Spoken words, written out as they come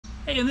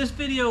Hey, in this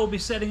video we'll be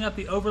setting up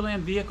the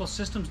Overland Vehicle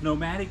Systems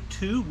Nomadic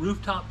 2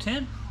 rooftop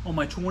tent on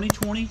my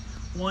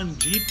 2021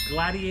 Jeep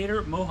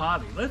Gladiator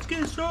Mojave. Let's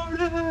get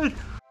started!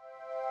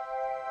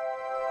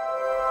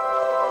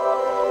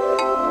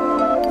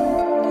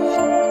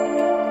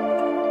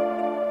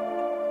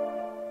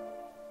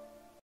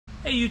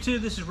 Hey YouTube,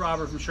 this is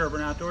Robert from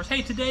Sherburne Outdoors.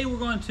 Hey, today we're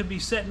going to be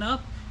setting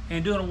up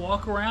and doing a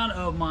walk around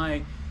of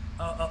my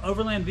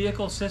Overland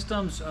Vehicle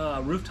Systems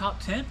rooftop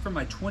tent for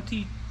my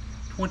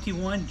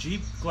 2021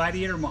 Jeep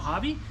Gladiator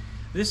Mojave.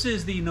 This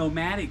is the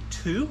Nomadic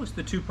 2. It's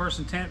the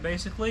two-person tent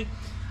basically.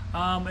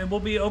 And we'll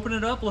be opening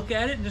it up, look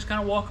at it, and just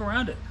kind of walk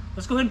around it.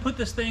 Let's go ahead and put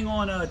this thing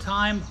on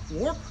time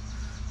warp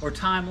or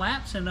time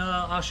lapse, and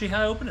I'll show you how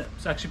to open it.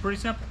 It's actually pretty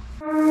simple.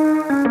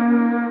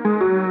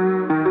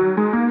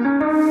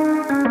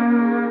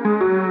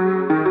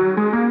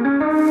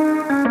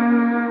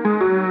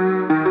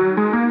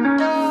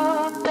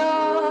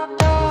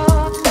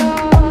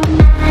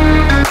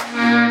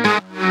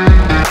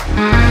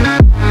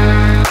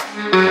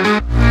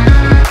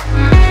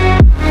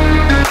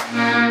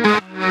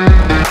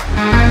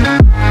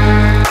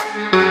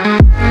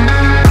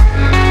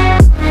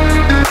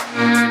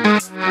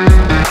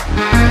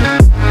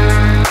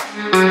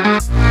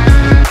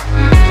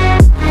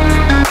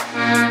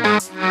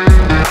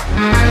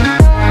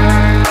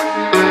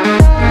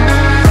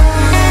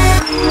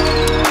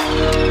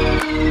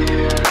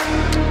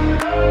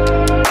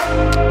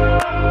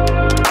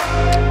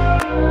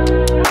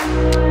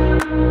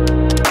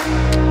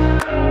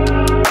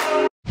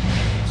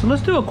 So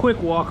let's do a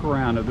quick walk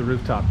around of the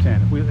rooftop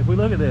tent. If we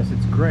look at this,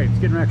 it's great. It's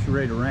getting actually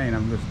ready to rain.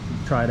 I'm just going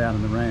to try it out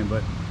in the rain.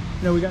 But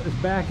you know, we got this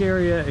back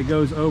area. It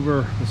goes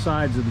over the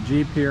sides of the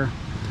Jeep here.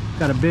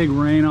 Got a big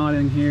rain on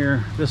in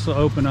here. This will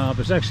open up.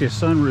 There's actually a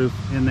sunroof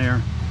in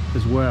there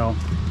as well.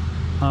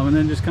 And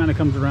then just kind of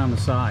comes around the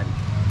side.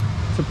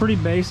 So pretty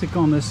basic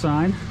on this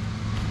side.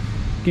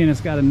 Again, it's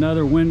got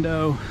another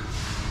window.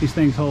 These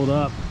things hold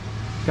up.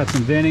 Got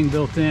some venting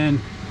built in.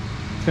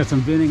 Got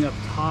some venting up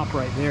top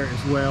right there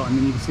as well, and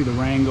then you can see the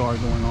rain guard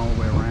going all the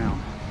way around.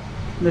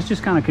 And this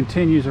just kind of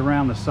continues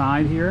around the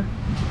side here.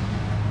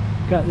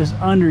 Got this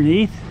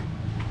underneath.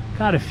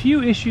 Got a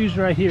few issues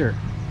right here.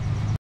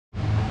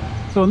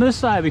 So on this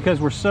side,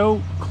 because we're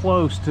so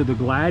close to the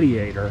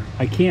Gladiator,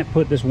 I can't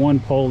put this one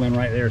pole in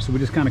right there, so we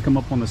just kind of come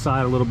up on the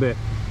side a little bit.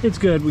 It's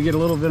good. We get a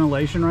little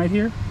ventilation right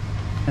here,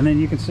 and then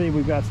you can see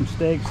we've got some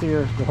stakes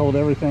here that hold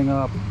everything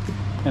up,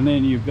 and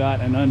then you've got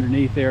an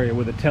underneath area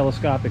with a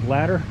telescopic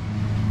ladder,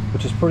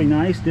 which is pretty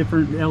nice.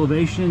 Different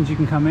elevations you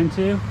can come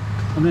into.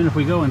 And then if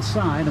we go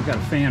inside, I've got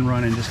a fan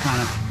running, just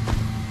kind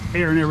of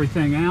airing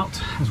everything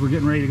out as we're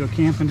getting ready to go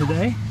camping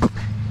today.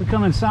 If we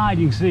come inside,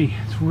 you can see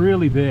it's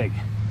really big.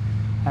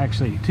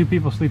 Actually, two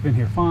people sleep in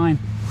here fine.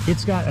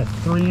 It's got a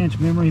 3-inch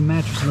memory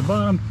mattress on the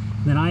bottom.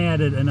 Then I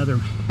added another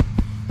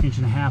 1.5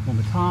 inches on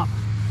the top.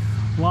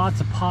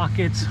 Lots of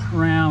pockets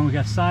around. We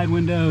got side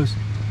windows.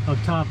 Up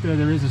top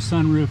there is a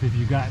sunroof if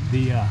you got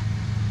the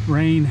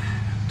rain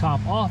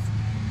top off.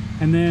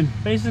 And then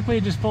basically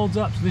it just folds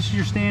up. So this is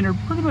your standard,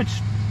 pretty much,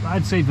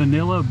 I'd say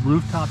vanilla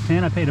rooftop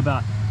tent. I paid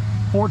about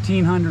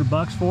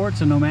 $1,400 for it.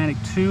 It's a Nomadic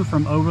 2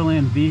 from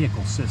Overland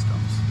Vehicle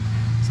Systems.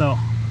 So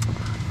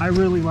I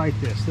really like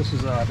this. This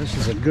is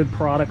a good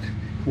product.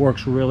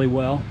 Works really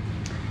well.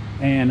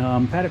 And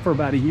I've had it for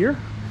about a year.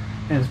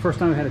 And it's the first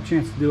time I've had a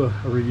chance to do a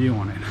review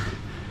on it.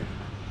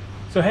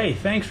 So hey,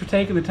 thanks for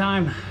taking the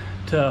time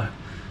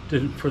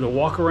for the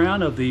walk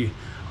around of the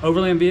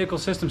Overland Vehicle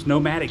Systems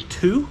Nomadic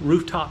 2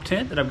 rooftop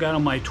tent that I've got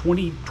on my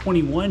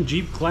 2021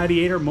 Jeep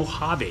Gladiator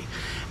Mojave.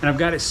 And I've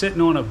got it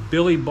sitting on a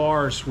Billy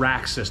Bars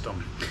rack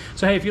system.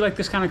 So hey, if you like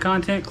this kind of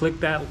content, click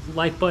that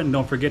like button.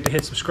 Don't forget to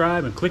hit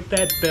subscribe and click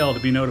that bell to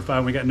be notified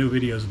when we got new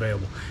videos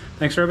available.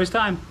 Thanks for everybody's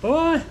time.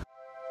 Bye-bye.